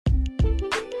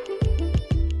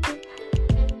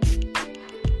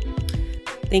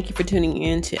Thank you for tuning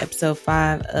in to episode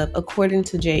 5 of According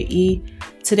to JE.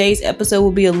 Today's episode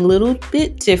will be a little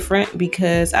bit different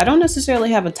because I don't necessarily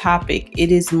have a topic.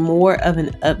 It is more of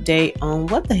an update on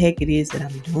what the heck it is that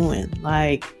I'm doing.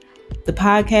 Like, the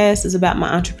podcast is about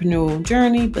my entrepreneurial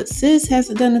journey, but sis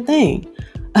hasn't done a thing.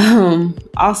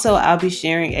 Also, I'll be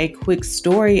sharing a quick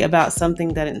story about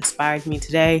something that inspired me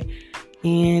today.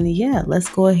 And yeah, let's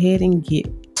go ahead and get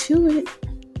to it.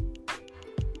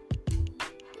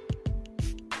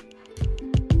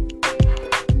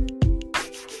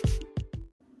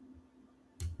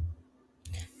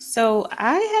 So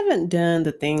I haven't done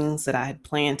the things that I had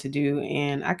planned to do,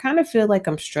 and I kind of feel like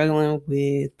I'm struggling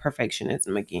with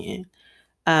perfectionism again.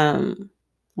 Um,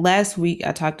 Last week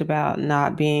I talked about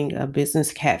not being a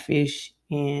business catfish,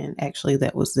 and actually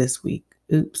that was this week.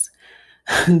 Oops.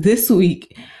 This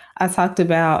week I talked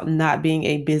about not being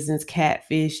a business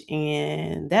catfish,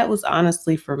 and that was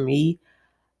honestly for me.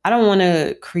 I don't want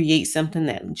to create something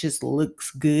that just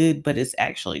looks good, but it's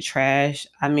actually trash.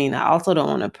 I mean, I also don't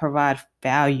want to provide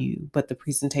value, but the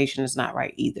presentation is not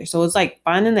right either. So it's like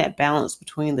finding that balance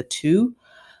between the two,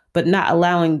 but not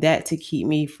allowing that to keep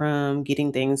me from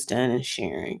getting things done and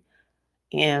sharing.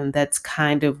 And that's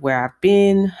kind of where I've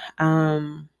been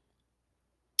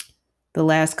the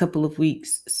last couple of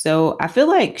weeks. So I feel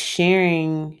like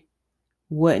sharing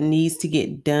what needs to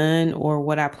get done or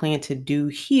what I plan to do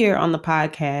here on the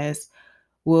podcast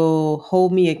will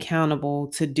hold me accountable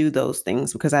to do those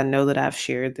things because I know that I've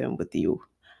shared them with you.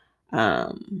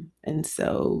 And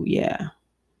so yeah,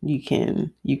 you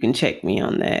can check me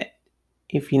on that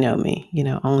if you know me,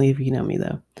 only if you know me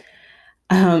though.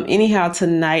 Anyhow,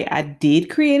 tonight I did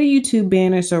create a YouTube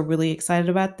banner, so really excited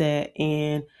about that.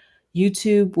 And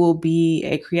YouTube will be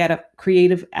a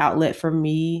creative outlet for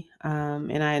me.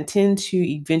 And I intend to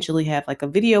eventually have like a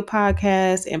video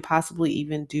podcast and possibly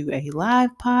even do a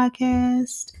live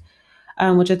podcast,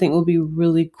 which I think will be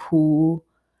really cool.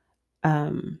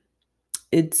 Um,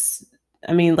 it's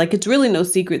really no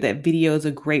secret that video is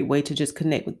a great way to just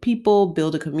connect with people,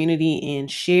 build a community, and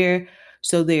share.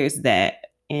 So there's that.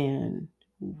 And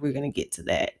we're going to get to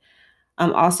that.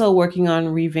 I'm also working on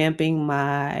revamping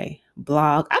my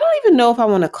blog. I don't even know if I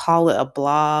want to call it a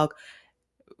blog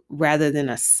rather than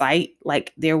a site.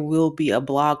 Like, there will be a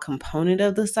blog component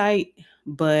of the site,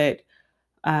 but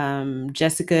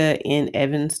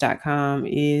JessicaNEvans.com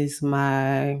is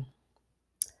my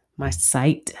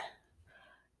site.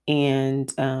 And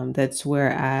that's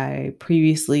where I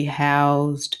previously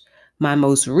housed my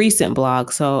most recent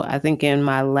blog. So I think in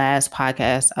my last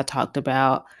podcast, I talked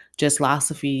about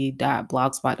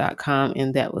justlosophy.blogspot.com,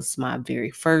 and that was my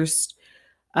very first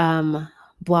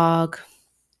blog.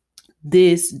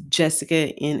 This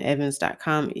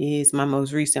JessicaNEvans.com is my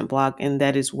most recent blog, and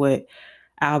that is what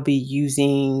I'll be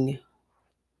using,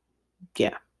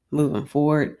 moving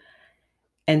forward.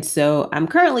 And so I'm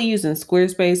currently using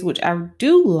Squarespace, which I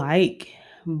do like,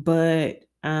 but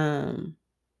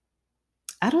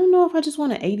I don't know if I just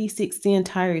want to 86 the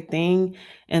entire thing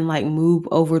and like move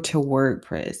over to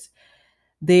WordPress.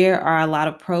 There are a lot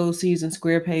of pros to using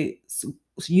Squarespace,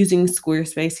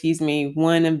 excuse me.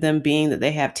 One of them being that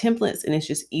they have templates and it's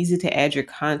just easy to add your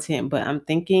content, but I'm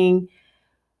thinking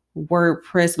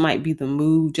WordPress might be the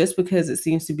move just because it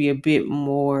seems to be a bit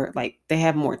more like they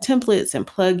have more templates and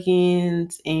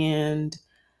plugins, and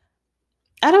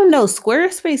I don't know,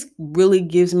 Squarespace really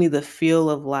gives me the feel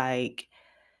of like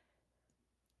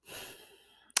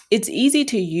it's easy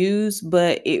to use,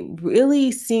 but it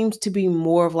really seems to be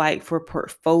more of like for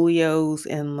portfolios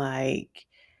and like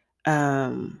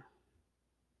um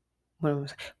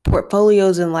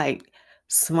portfolios and like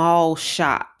small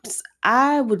shops.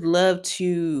 I would love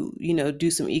to,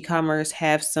 do some e-commerce,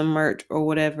 have some merch or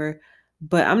whatever,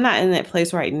 but I'm not in that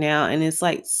place right now. And it's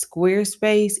like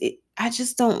Squarespace, I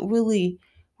just don't really,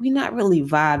 we're not really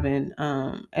vibing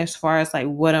as far as like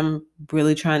what I'm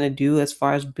really trying to do as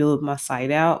far as build my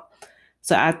site out.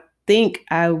 So I think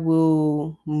I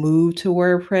will move to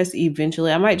WordPress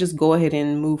eventually. I might just go ahead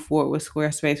and move forward with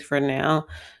Squarespace for now,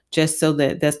 just so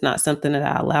that that's not something that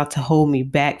I allow to hold me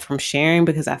back from sharing,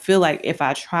 because I feel like if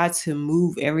I try to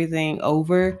move everything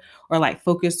over or like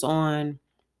focus on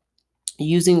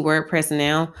using WordPress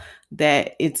now,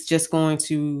 that it's just going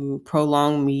to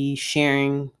prolong me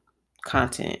sharing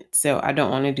content. So I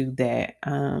don't want to do that.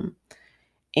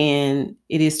 And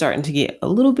it is starting to get a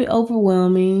little bit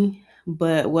overwhelming.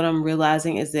 But what I'm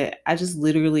realizing is that I just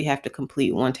literally have to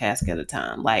complete one task at a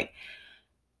time. Like,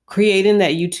 creating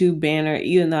that YouTube banner,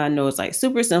 even though I know it's like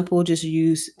super simple, just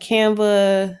use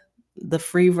Canva, the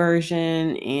free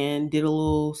version, and did a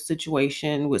little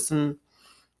situation with some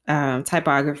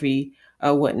typography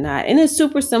or whatnot. And it's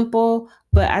super simple,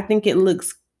 but I think it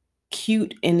looks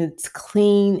cute and it's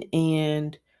clean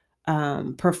and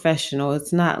professional.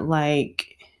 It's not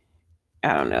like,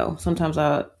 I don't know, sometimes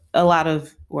a lot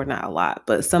of, or not a lot,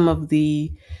 but some of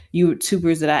the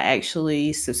YouTubers that I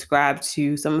actually subscribe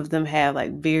to, some of them have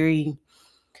like very,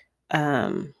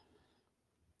 um,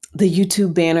 the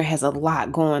YouTube banner has a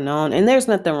lot going on, and there's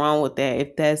nothing wrong with that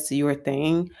if that's your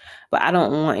thing. But I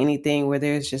don't want anything where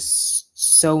there's just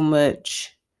so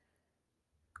much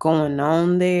going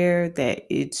on there that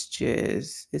it's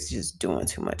just doing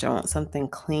too much. I want something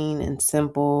clean and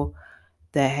simple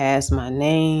that has my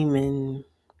name and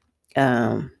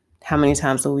how many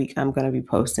times a week I'm going to be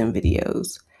posting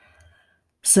videos.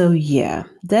 So yeah,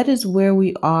 that is where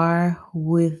we are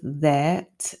with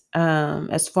that.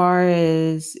 As far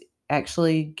as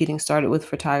actually getting started with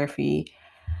photography,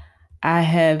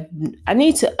 I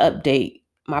need to update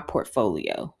my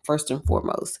portfolio first and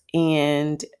foremost.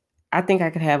 And I think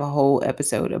I could have a whole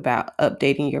episode about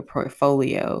updating your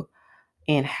portfolio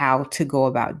and how to go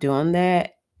about doing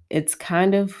that. It's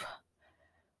kind of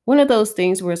one of those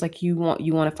things where it's like you want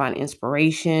to find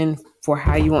inspiration for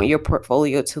how you want your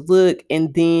portfolio to look,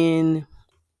 and then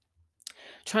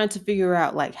trying to figure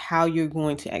out like how you're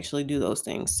going to actually do those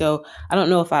things. So I don't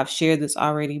know if I've shared this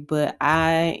already, but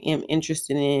I am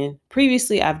interested in,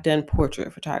 previously I've done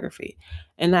portrait photography,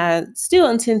 and I still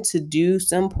intend to do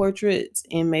some portraits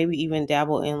and maybe even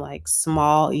dabble in like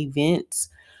small events.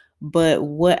 But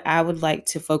what I would like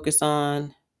to focus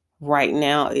on right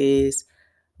now is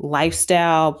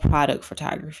lifestyle product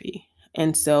photography.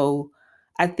 And so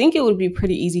I think it would be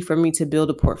pretty easy for me to build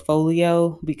a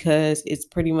portfolio because it's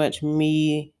pretty much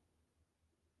me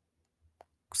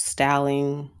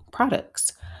styling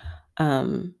products.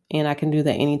 And I can do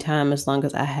that anytime as long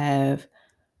as I have,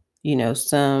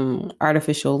 some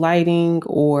artificial lighting,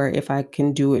 or if I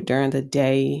can do it during the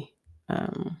day,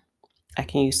 I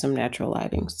can use some natural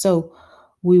lighting. So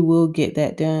we will get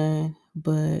that done.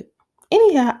 But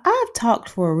anyhow, I've talked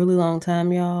for a really long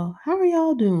time, y'all. How are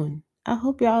y'all doing? I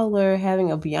hope y'all are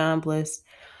having a beyond blessed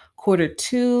quarter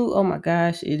 2. Oh my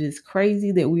gosh, it is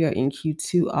crazy that we are in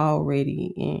Q2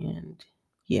 already. And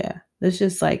yeah, that's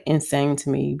just like insane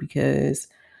to me because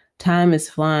time is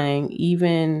flying.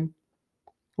 Even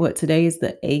today is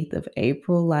the 8th of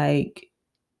April. Like,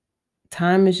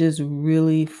 time is just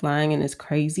really flying and it's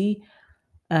crazy.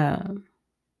 Um,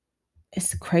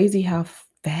 it's crazy how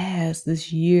fast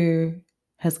this year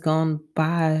has gone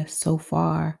by so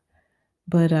far.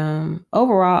 But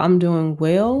overall, I'm doing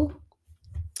well.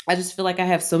 I just feel like I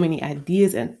have so many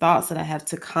ideas and thoughts that I have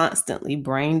to constantly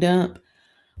brain dump,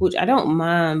 which I don't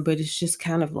mind, but it's just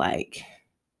kind of like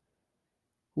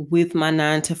with my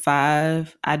 9 to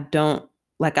 5, I don't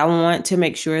like, I want to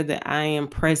make sure that I am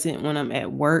present when I'm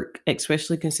at work,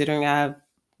 especially considering I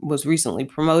was recently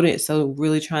promoted. So,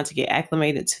 really trying to get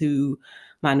acclimated to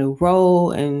my new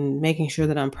role and making sure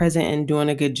that I'm present and doing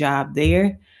a good job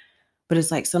there. But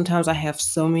it's like sometimes I have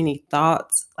so many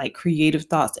thoughts, like creative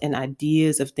thoughts and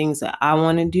ideas of things that I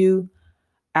want to do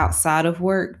outside of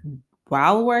work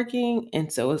while working.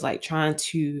 And so it's like trying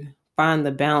to find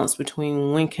the balance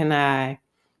between when can I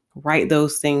write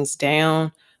those things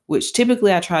down, which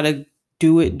typically I try to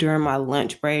do it during my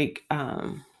lunch break.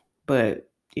 But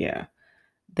yeah,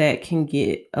 that can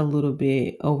get a little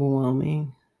bit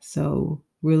overwhelming. So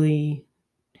really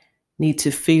need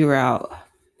to figure out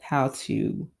how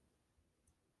to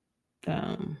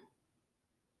um,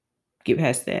 get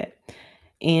past that.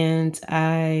 And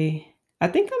I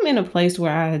think I'm in a place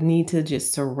where I need to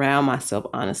just surround myself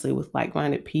honestly with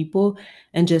like-minded people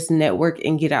and just network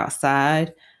and get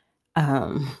outside.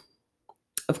 Um,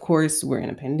 of course, we're in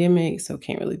a pandemic, so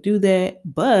can't really do that.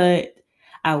 But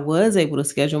I was able to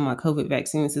schedule my COVID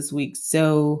vaccines this week.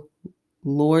 So,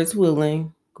 Lord's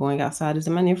willing, going outside is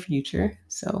in my near future.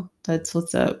 So that's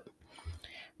what's up.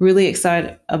 Really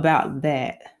excited about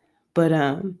that. But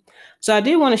so I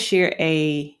did want to share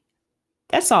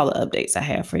that's all the updates I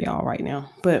have for y'all right now.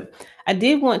 But I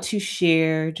did want to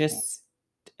share just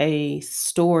a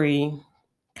story,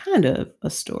 kind of a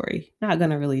story. Not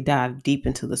going to really dive deep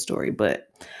into the story, but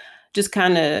just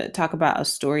kind of talk about a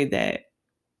story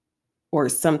or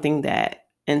something that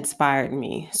inspired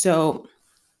me. So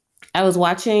I was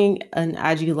watching an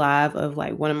IG live of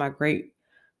like one of my great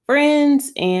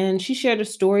friends, and she shared a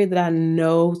story that I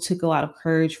know took a lot of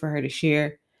courage for her to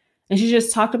share. And she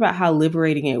just talked about how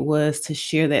liberating it was to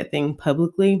share that thing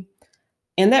publicly.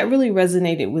 And that really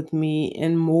resonated with me.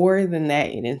 And more than that,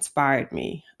 it inspired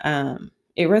me.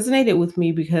 It resonated with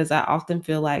me because I often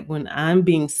feel like when I'm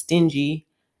being stingy,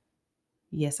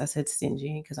 Yes, I said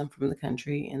stingy because I'm from the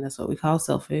country and that's what we call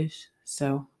selfish.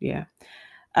 So, yeah.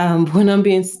 When I'm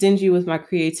being stingy with my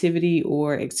creativity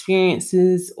or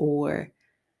experiences or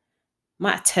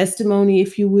my testimony,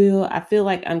 if you will, I feel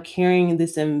like I'm carrying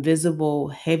this invisible,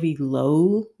 heavy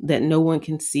load that no one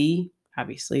can see.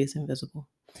 Obviously, it's invisible.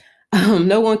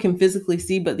 No one can physically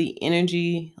see, but the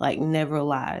energy like never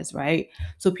lies, right?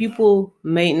 So people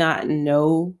may not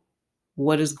know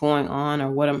what is going on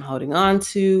or what I'm holding on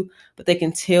to, but they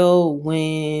can tell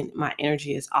when my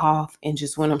energy is off and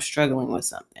just when I'm struggling with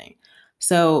something.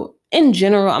 So, in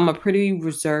general, I'm a pretty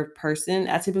reserved person.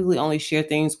 I typically only share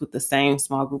things with the same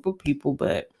small group of people,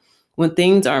 but when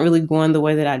things aren't really going the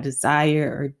way that I desire,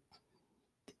 or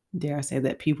dare I say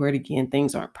that P word again,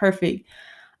 things aren't perfect,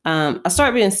 I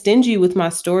start being stingy with my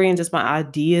story and just my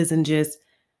ideas and just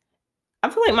I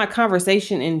feel like my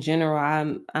conversation in general,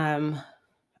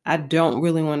 I don't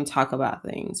really want to talk about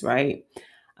things, right?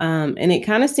 And it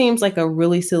kind of seems like a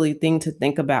really silly thing to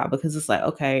think about because it's like,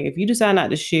 okay, if you decide not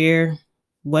to share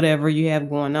whatever you have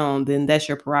going on, then that's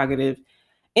your prerogative.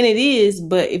 And it is,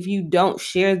 but if you don't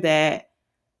share that,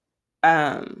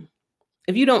 um,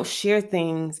 if you don't share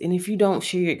things and if you don't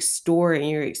share your story and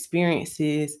your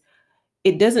experiences,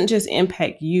 it doesn't just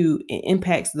impact you, it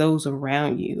impacts those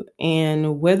around you.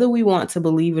 And whether we want to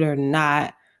believe it or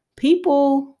not,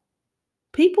 people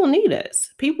need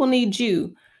us. People need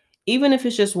you. Even if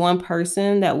it's just one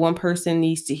person, that one person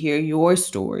needs to hear your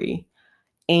story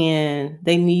and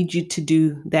they need you to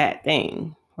do that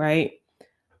thing, right?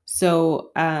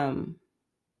 So,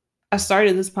 I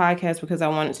started this podcast because I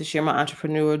wanted to share my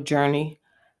entrepreneurial journey,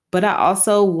 but I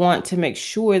also want to make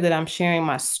sure that I'm sharing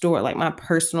my story, like my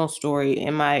personal story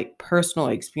and my personal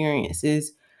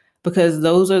experiences, because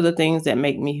those are the things that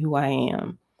make me who I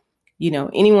am. You know,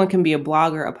 anyone can be a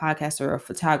blogger, a podcaster, a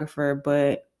photographer,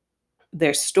 but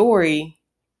their story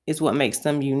is what makes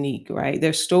them unique, right?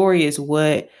 Their story is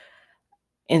what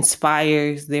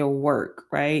inspires their work,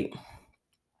 right?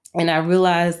 And I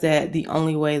realized that the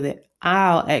only way that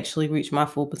I'll actually reach my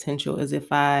full potential is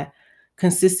if I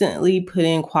consistently put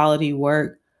in quality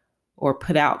work or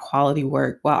put out quality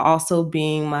work while also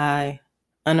being my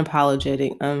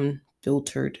unapologetic,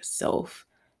 unfiltered self.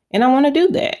 And I want to do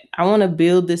that. I want to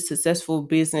build this successful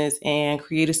business and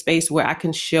create a space where I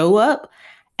can show up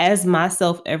as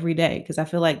myself every day. Because I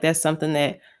feel like that's something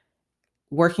that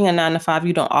working a 9 to 5,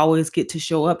 you don't always get to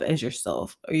show up as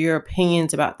yourself, or your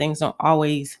opinions about things don't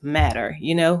always matter,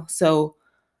 you know? So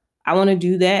I want to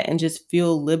do that and just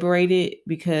feel liberated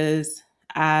because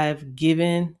I've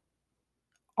given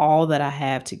all that I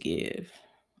have to give.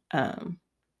 Um,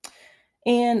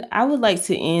 and I would like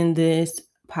to end this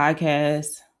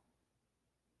podcast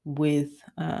with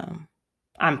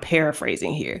I'm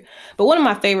paraphrasing here, but one of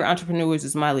my favorite entrepreneurs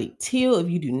is Myleik Teele. If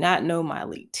you do not know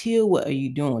Myleik Teele, what are you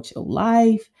doing with your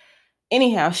life?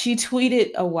 Anyhow, she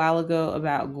tweeted a while ago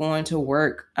about going to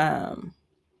work.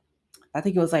 I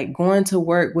think it was like going to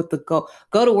work with the goal,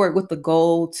 go to work with the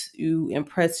goal to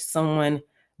impress someone,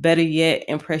 better yet,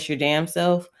 impress your damn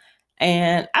self.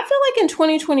 And I feel like in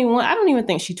 2021, I don't even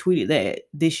think she tweeted that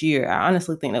this year. I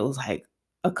honestly think that was like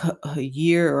a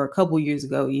year or a couple years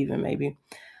ago, even maybe.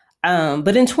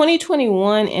 But in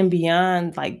 2021 and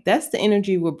beyond, like that's the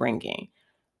energy we're bringing.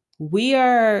 We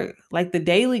are like the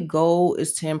daily goal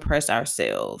is to impress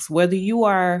ourselves. Whether you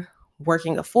are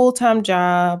working a full-time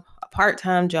job, a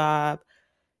part-time job,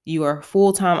 you are a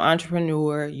full-time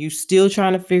entrepreneur, you still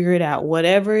trying to figure it out,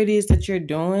 whatever it is that you're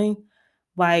doing,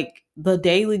 like the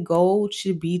daily goal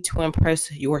should be to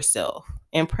impress yourself.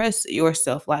 Impress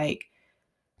yourself. Like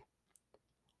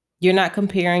you're not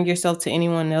comparing yourself to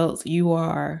anyone else. You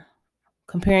are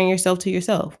comparing yourself to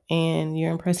yourself and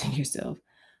you're impressing yourself.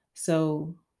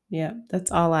 So, yeah, that's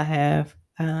all I have.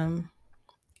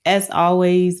 As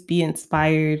always, be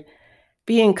inspired,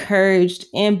 be encouraged,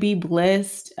 and be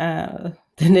blessed.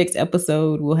 The next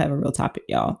episode, we'll have a real topic,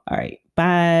 y'all. All right.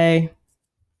 Bye.